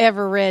got them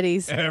ever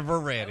readies. Ever I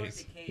worked ready. at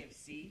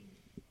KFC.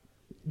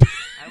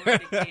 I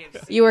worked at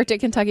KFC. You worked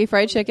at Kentucky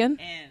Fried Chicken?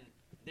 And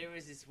there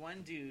was this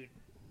one dude.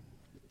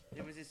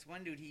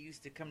 He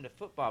used to come to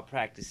football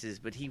practices,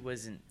 but he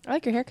wasn't. I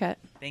like your haircut.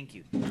 Thank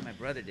you. My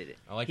brother did it.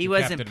 I like he your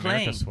wasn't Captain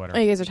playing. America sweater. Oh,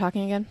 you guys are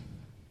talking again?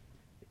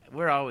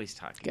 We're always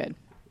talking. Good.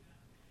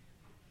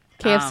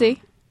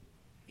 KFC?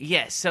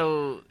 Yeah,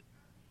 so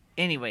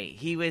anyway,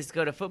 he was to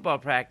go to football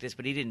practice,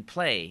 but he didn't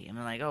play. And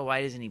I'm like, oh,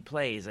 why doesn't he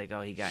play? He's like,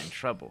 oh, he got in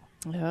trouble.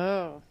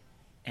 Oh.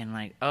 And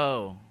like,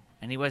 oh,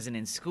 and he wasn't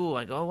in school.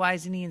 I go, oh, why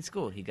isn't he in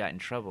school? He got in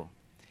trouble.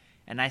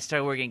 And I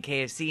started working at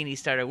KFC, and he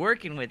started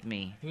working with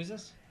me. Who is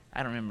this?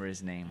 I don't remember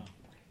his name.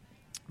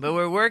 But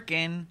we're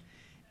working,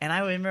 and I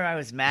remember I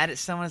was mad at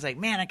someone. I was like,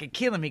 man, I could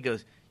kill him. He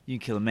goes, you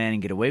can kill a man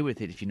and get away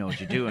with it if you know what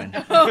you're doing.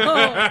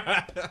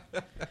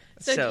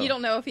 So you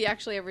don't know if he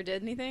actually ever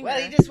did anything? Well,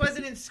 or- he just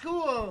wasn't in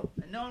school.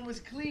 And no one was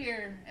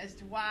clear as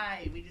to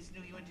why. We just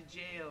knew he went to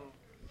jail.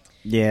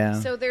 Yeah.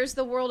 So there's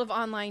the world of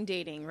online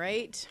dating,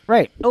 right?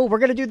 Right. Oh, we're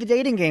gonna do the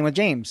dating game with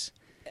James.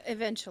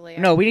 Eventually.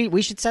 No,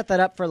 we should set that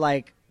up for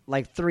like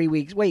 3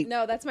 weeks. Wait,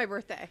 No, that's my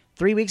birthday.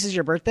 3 weeks is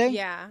your birthday?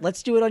 Yeah.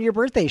 Let's do it on your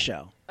birthday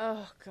show.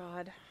 Oh,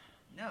 God.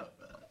 No,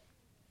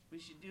 we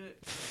should do it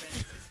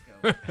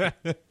for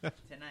Francisco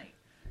tonight.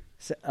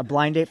 A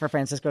blind date for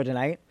Francisco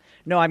tonight?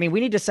 No, I mean we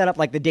need to set up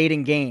like the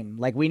dating game.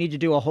 Like we need to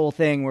do a whole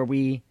thing where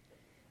we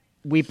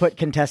put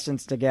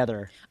contestants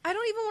together. I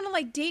don't even want to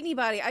like date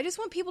anybody. I just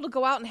want people to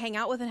go out and hang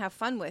out with and have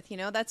fun with. You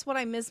know, that's what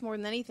I miss more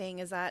than anything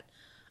is that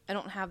I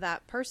don't have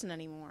that person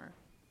anymore.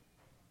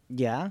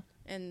 Yeah.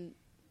 And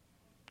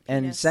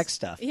And sex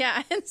stuff.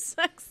 yeah, and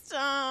sex stuff.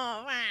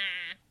 Ah.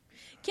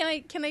 Can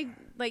I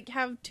like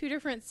have two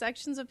different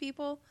sections of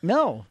people?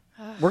 No.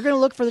 We're gonna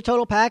look for the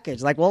total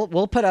package. Like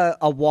we'll put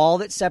a wall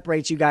that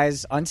separates you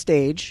guys on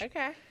stage,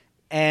 Okay.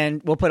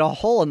 and we'll put a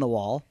hole in the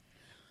wall,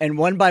 and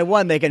one by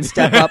one they can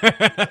step up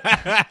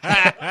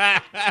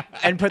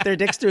and put their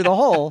dicks through the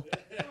hole.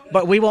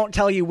 But we won't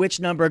tell you which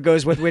number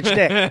goes with which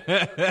dick.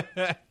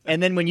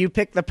 And then when you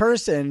pick the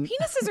person,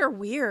 Penises are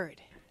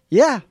weird.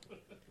 yeah,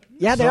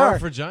 they So are.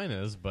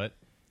 vaginas, but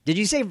Did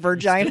you say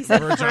virgin?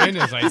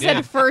 vaginas. I You said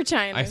did.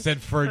 furginas. I said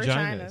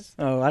Furginas.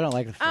 Oh, I don't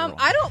like the fur one.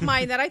 I don't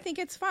mind that. I think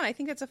it's fun. I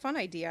think it's a fun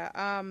idea.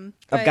 Of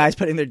but guys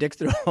putting their dicks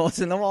through holes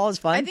in the wall is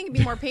fun. I think it'd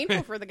be more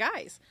painful for the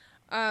guys.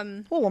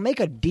 Well, we'll make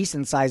a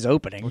decent size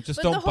opening. Well, just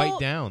But don't the whole- bite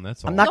down.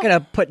 That's all. I'm not going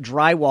to put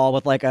drywall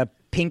with like a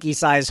pinky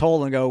size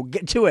hole and go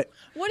get to it.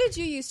 What did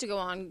you used to go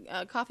on?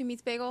 Coffee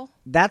Meets Bagel?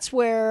 That's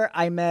where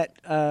I met.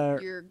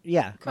 Your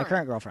my current-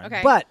 current girlfriend.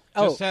 okay. But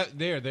Just have,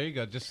 there you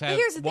go. Just have.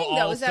 here's the we'll thing,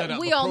 though, all is that set up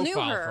we a all knew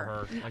profile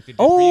her. for like they did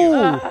for you.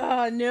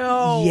 Oh,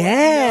 no.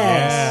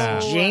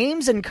 yes, No.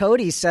 James and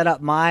Cody set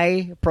up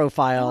my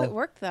profile Oh, it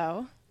worked,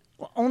 though.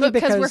 only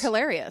Because we're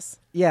hilarious.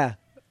 Yeah,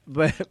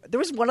 but there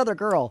was one other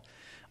girl.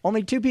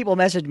 Only two people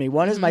messaged me.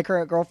 One is my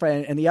current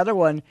girlfriend, and the other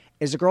one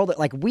is a girl that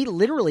like we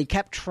literally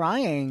kept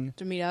trying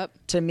To meet up.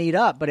 to meet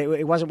up, but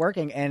it wasn't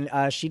working. And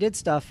she did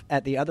stuff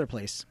at the other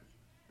place,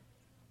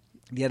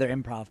 the other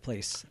improv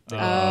place.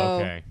 Oh.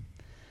 Okay.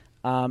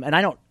 And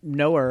I don't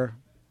know her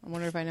I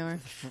wonder if I know her.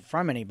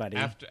 from anybody.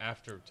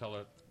 After tell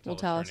her. We'll Tell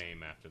tell us us. her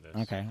name after this.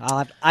 Okay,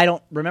 I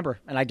don't remember,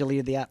 and I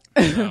deleted the app.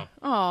 No.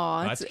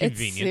 Oh, That's it's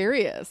convenient.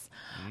 serious.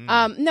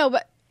 No,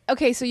 but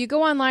okay, so you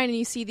go online and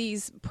you see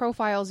these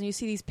profiles and you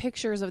see these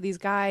pictures of these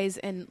guys,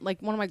 and like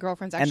one of my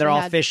girlfriends actually And they're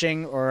all had-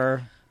 fishing,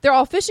 or They're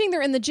all fishing.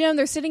 They're in the gym.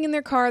 They're sitting in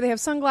their car. They have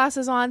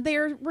sunglasses on. They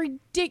are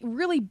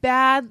really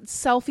bad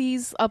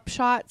selfies, up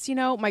shots. You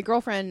know, my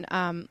girlfriend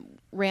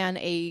ran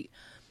a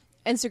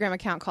Instagram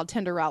account called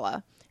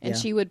Tenderella, and Yeah.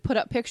 she would put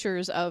up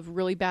pictures of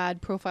really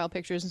bad profile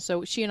pictures. And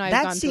so she and I have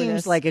that gone through seems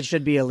this. like it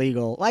should be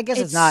illegal. Well, I guess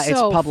it's It's not.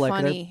 so It's public.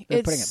 funny. They're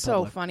It's putting it so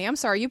public. funny. I'm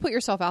sorry. You put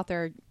yourself out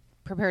there.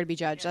 Prepare to be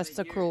judged. That's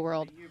a cruel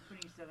world. You're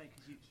putting stuff like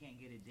because you can't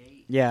get a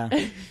date. Yeah,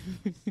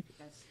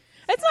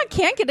 It's not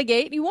can't get a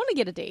date. You want to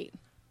get a date.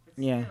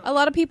 yeah. A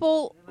lot of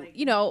people, They're like,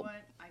 you know, what?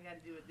 I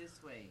got to do it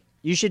this way.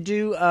 You should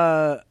do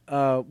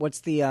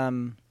what's the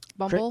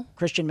Bumble.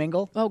 Christian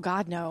Mingle? Oh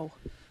God, no,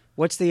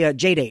 What's the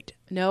J-Date?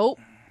 nope.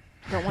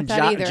 Don't want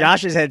that either.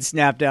 Josh's head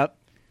snapped up.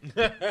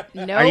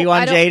 No, Are you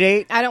on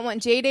J-Date? I don't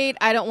want J-Date.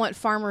 I don't want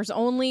Farmers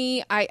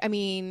Only. I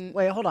mean,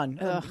 Wait, hold on.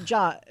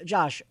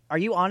 Josh, are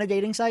you on a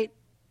dating site?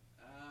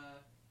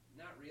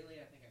 Not really.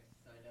 I think I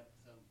signed up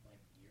some like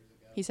years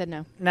ago. he said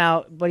no.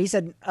 Now, but he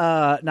said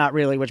not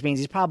really, which means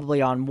he's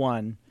probably on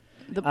one.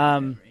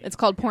 It's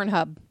called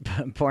Pornhub.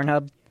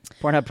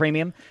 Pornhub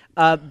Premium.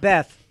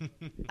 Beth,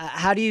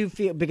 how do you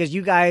feel? Because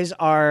you guys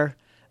are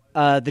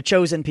the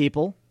chosen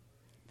people.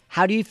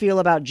 How do you feel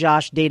about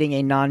Josh dating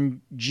a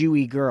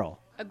non-Jewy girl?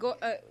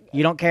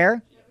 You don't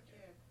care?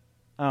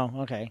 Oh,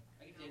 okay.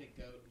 I could date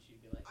a goat and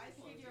she'd be like,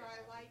 I figure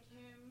I like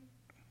him.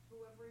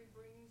 Whoever he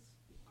brings,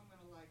 I'm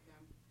gonna like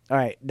them. All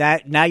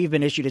right. Now you've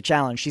been issued a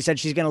challenge. She said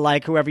she's going to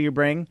like whoever you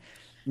bring.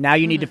 Now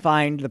you need to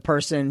find the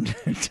person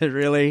to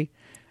really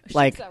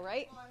like. Is that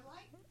right? Well, I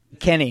like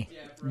Kenny.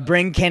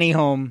 Bring Kenny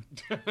home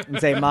and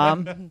say,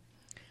 "Mom,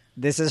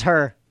 this is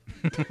her."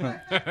 he can do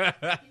that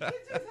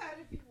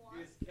if he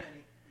wants.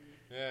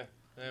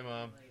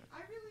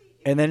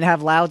 and then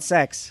have loud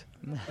sex.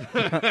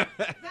 That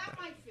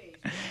my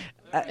face.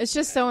 It's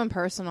just so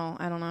impersonal.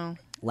 I don't know.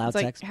 Loud It's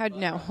like, sex?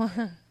 No.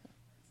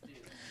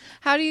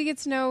 How do you get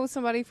to know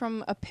somebody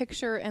from a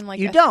picture and like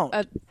You a, don't.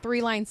 a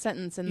 3-line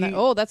sentence and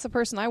You- that's the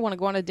person I want to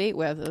go on a date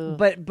with? Ugh.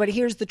 But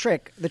here's the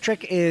trick. The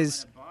trick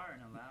is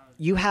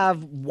you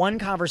have one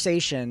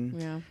conversation,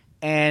 Yeah.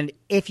 and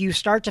if you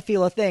start to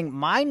feel a thing,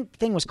 my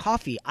thing was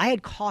coffee. I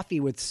had coffee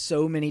with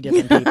so many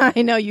different people.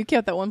 I know you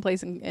kept that one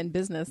place in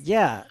business.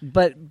 Yeah,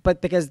 but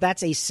because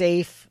that's a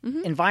safe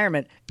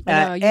environment.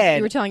 I know, Ed,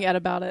 you were telling Ed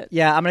about it.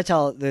 yeah, I'm going to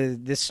tell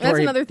this story. That's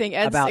another thing.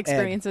 Ed's about Ed.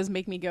 experiences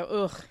make me go,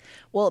 ugh.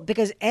 Well,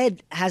 because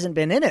Ed hasn't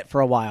been in it for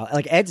a while.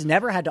 Like Ed's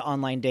never had to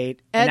online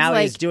date, and Ed's now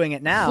like he's doing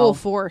it now. Full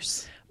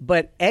force.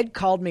 But Ed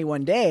called me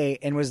one day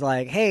and was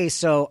like, "Hey,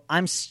 so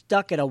I'm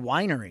stuck at a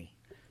winery,"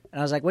 and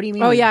I was like, "What do you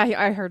mean?" Oh, yeah,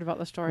 I heard about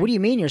the story. What do you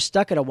mean you're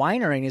stuck at a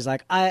winery? And he's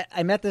like, I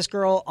met this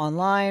girl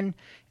online,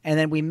 and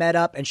then we met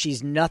up, and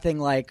she's nothing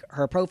like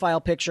her profile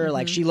picture.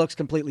 Like she looks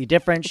completely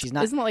different. She's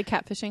not. Isn't that like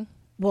catfishing?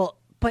 Well,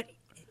 but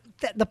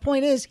the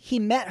point is, he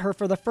met her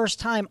for the first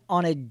time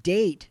on a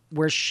date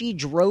where she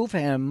drove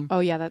him Oh,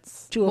 yeah,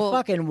 that's... to a well,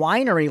 fucking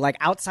winery like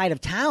outside of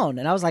town,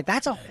 and I was like,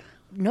 that's a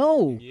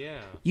no. Yeah.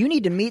 You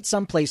need to meet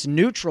someplace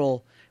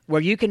neutral where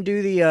you can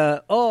do the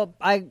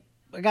I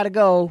gotta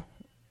go.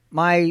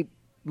 My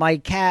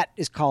cat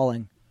is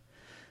calling,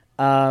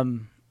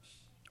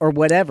 or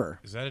whatever.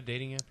 Is that a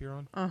dating app you're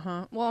on?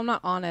 Uh-huh. Well, I'm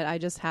not on it. I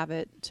just have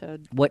it to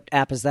What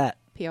app is that?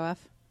 POF.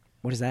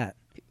 What is that?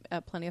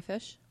 Plenty of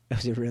Fish.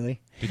 Is it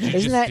really?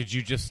 Did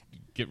you just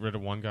get rid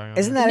of one guy on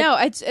Isn't there? that No,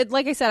 it's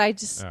like I said,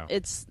 Oh.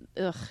 it's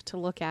to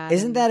look at.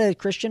 isn't and- that a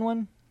Christian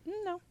one?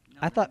 No.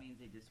 I thought means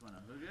they just want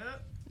to hook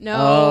up.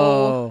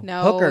 No,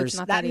 hookers. it's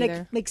not that that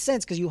either. makes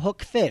sense because you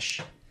hook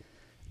fish.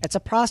 It's a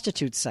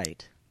prostitute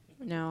site.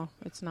 No,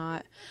 it's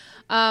not.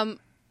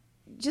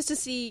 Just to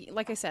see,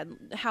 like I said,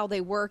 how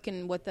they work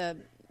and what the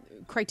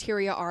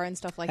criteria are and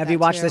stuff like that. Have you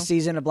watched too. this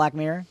season of Black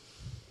Mirror?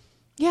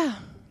 Yeah.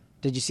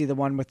 Did you see the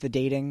one with the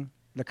dating,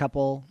 the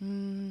couple?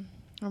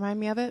 Remind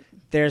me of it.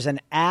 There's an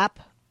app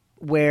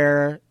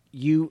where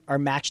you are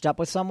matched up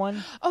with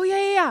someone. Oh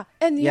yeah.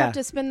 And you Yeah. have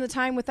to spend the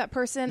time with that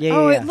person. Yeah,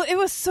 oh, yeah. It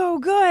was so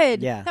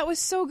good. Yeah. That was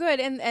so good.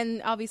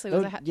 And obviously it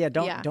was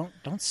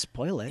Don't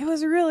spoil it. It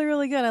was really,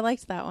 really good. I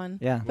liked that one.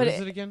 Yeah. What But is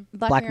it again?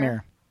 Black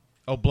Mirror.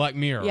 Oh, Black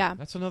Mirror. Yeah.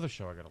 That's another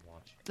show I gotta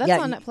watch. That's Yeah,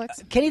 on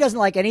Netflix. Kenny doesn't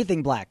like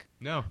anything black.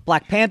 No.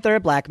 Black Panther,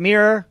 Black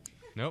Mirror.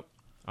 Nope.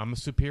 I'm a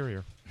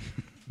superior.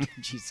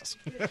 Jesus.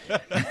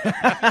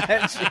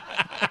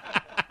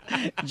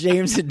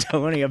 James and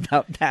Tony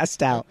about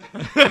passed out.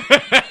 I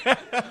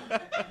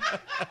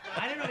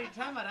don't know what you're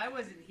talking about. I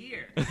wasn't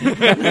here.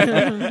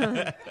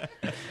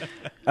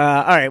 All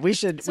right, we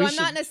should. So we I'm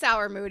not should- in a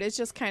sour mood. It's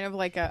just kind of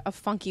like a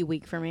funky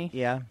week for me.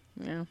 Yeah.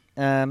 Yeah.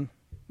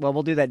 Well,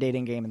 we'll do that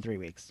dating game in 3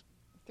 weeks.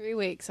 3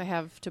 weeks I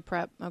have to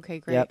prep. Okay,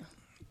 great. Yep.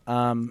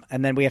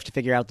 And then we have to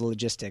figure out the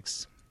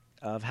logistics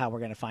of how we're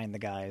going to find the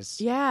guys.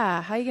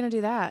 Yeah. How are you going to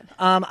do that?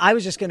 I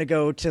was just going to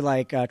go to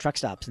like truck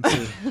stops and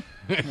see.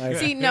 Like,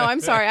 See, no, I'm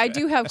sorry. I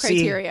do have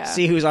criteria.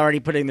 See who's already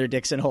putting their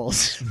dicks in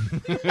holes.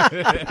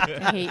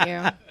 I hate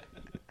you.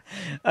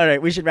 All right,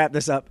 we should wrap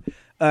this up.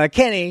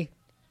 Kenny,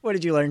 what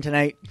did you learn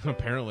tonight?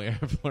 Apparently,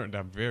 I've learned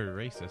I'm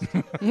very racist.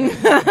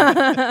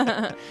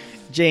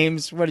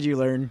 James, what did you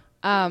learn?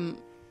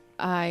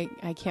 I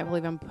can't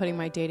believe I'm putting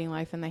my dating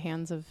life in the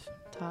hands of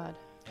Todd.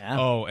 Yeah.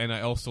 Oh, and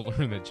I also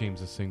learned that James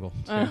is single.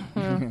 too.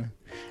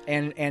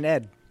 And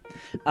Ed.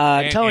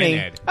 And- Tony,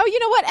 and Ed. Oh, you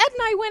know what? Ed and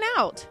I went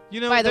out.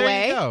 You know, by the there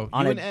way. you go.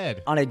 on You a and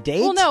Ed. on a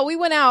date. Well, no, we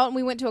went out and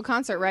we went to a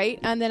concert, right?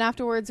 And then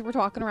afterwards, we're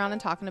talking around and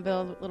talking a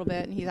little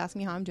bit, and he's asking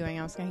me how I'm doing.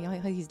 I was saying how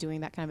he's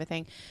doing, that kind of a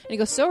thing. And he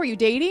goes, "So, are you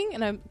dating?"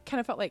 And I kind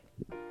of felt like,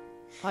 well,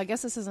 I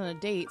guess this isn't a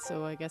date,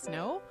 so I guess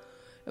no.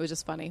 It was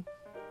just funny.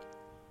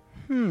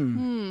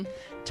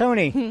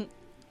 Tony,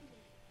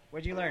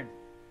 what'd you learn?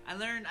 I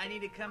learned I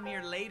need to come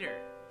here later.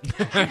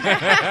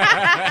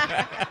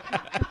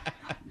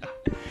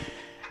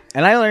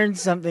 And I learned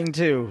something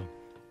too.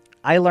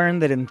 I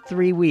learned that in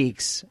 3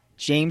 weeks,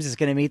 James is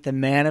going to meet the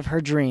man of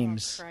her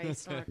dreams.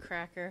 Christ, or a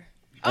cracker.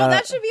 Oh,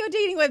 that should be a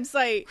dating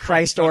website.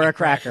 Christ or a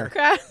cracker.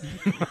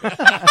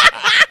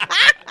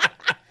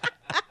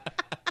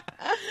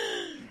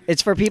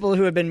 It's for people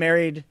who have been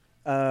married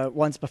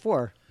once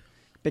before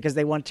because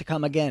they want to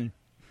come again.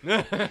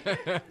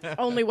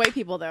 Only white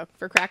people though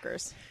for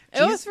crackers.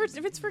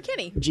 If it's for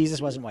Kenny.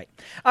 Jesus wasn't white.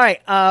 All right.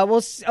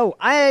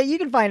 You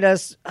can find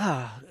us.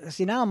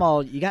 See, now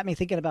you got me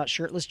thinking about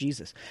shirtless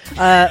Jesus.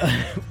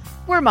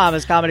 We're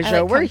Mama's Comedy I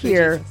Show. like We're Kung Fu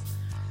here Jesus.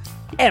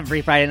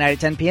 every Friday night at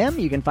 10 p.m.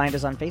 You can find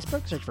us on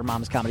Facebook. Search for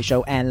Mama's Comedy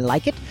Show and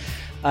like it.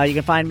 You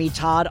can find me,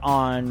 Todd,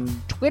 on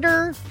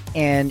Twitter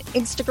and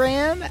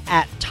Instagram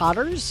at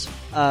Todders,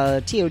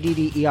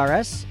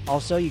 Todders.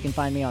 Also, you can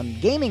find me on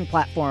gaming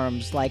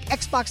platforms like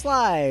Xbox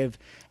Live,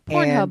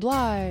 Pornhub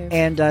Live.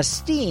 and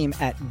Steam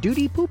at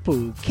Duty Poo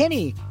Poo.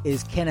 Kenny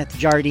is Kenneth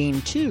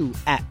Jardine 2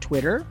 at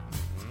Twitter.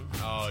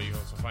 Oh, you can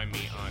also find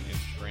me on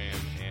Instagram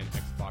and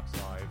Xbox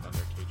Live under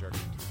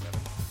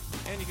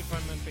KJardine27. And you can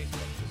find me on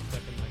Facebook. Just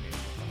type in my name.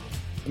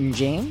 And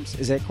James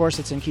is at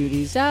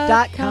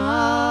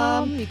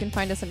CorsetsAndCuties.com. You can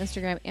find us on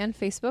Instagram and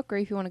Facebook, or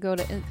if you want to go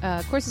to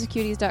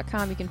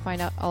CorsetsAndCuties.com, you can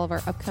find out all of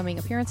our upcoming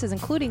appearances,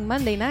 including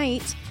Monday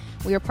night.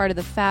 We are part of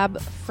the Fab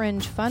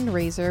Fringe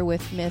fundraiser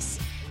with Miss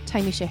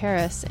Tymisha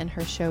Harris and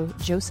her show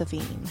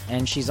Josephine.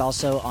 And she's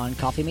also on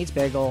Coffee Meets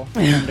Bagel.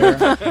 Under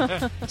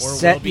Or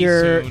will be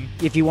soon.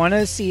 If you want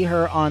to see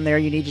her on there,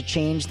 you need to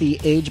change the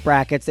age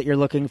brackets that you're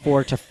looking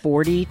for to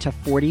 40 to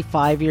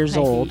 45 years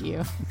old. I hate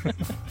you.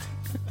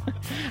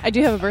 I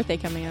do have a birthday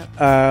coming up.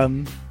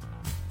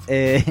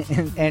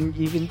 And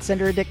you can send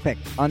her a dick pic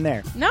on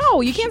there.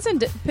 No, you can't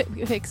send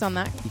pics on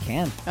that. You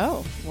can.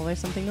 Oh, well, there's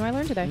something new I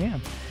learned today. Yeah.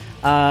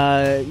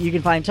 You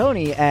can find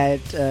Tony at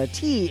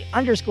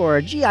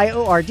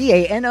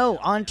T_GIORDANO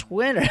on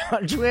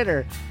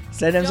Twitter.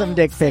 Send him some Don't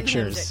dick send him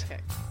pictures. dick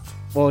pics.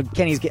 Well,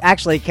 Kenny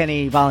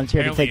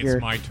volunteered Apparently to take it's your.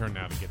 my turn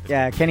now to get the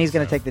Yeah, dick Kenny's pics,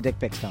 going to so- take the dick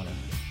pics, Tony.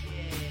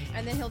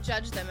 And then he'll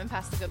judge them and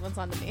pass the good ones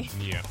on to me.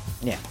 Yeah.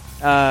 Yeah.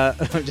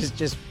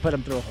 Just put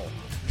him through a hole.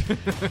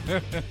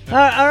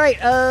 All right.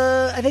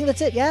 I think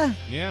that's it. Yeah.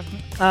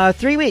 Yeah.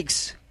 3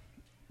 weeks.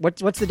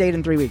 What's the date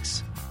in 3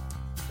 weeks?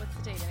 What's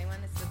the date? Anyone?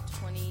 It's the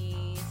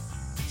 20...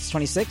 It's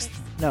 26th?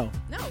 No.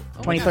 No.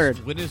 Oh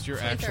 23rd. When is your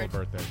actual 23rd,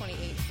 birthday?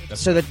 28th.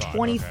 That's So what the I thought,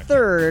 okay.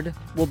 23rd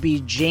will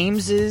be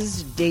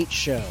James's date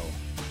show.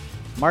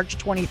 March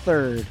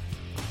 23rd.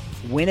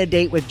 Win a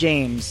date with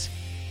James.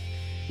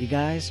 You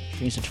guys,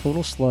 she's a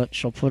total slut.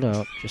 She'll put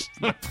up. Just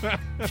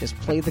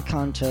play the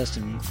contest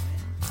and.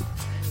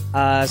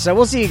 So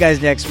we'll see you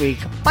guys next week.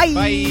 Bye.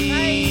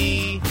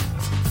 Bye.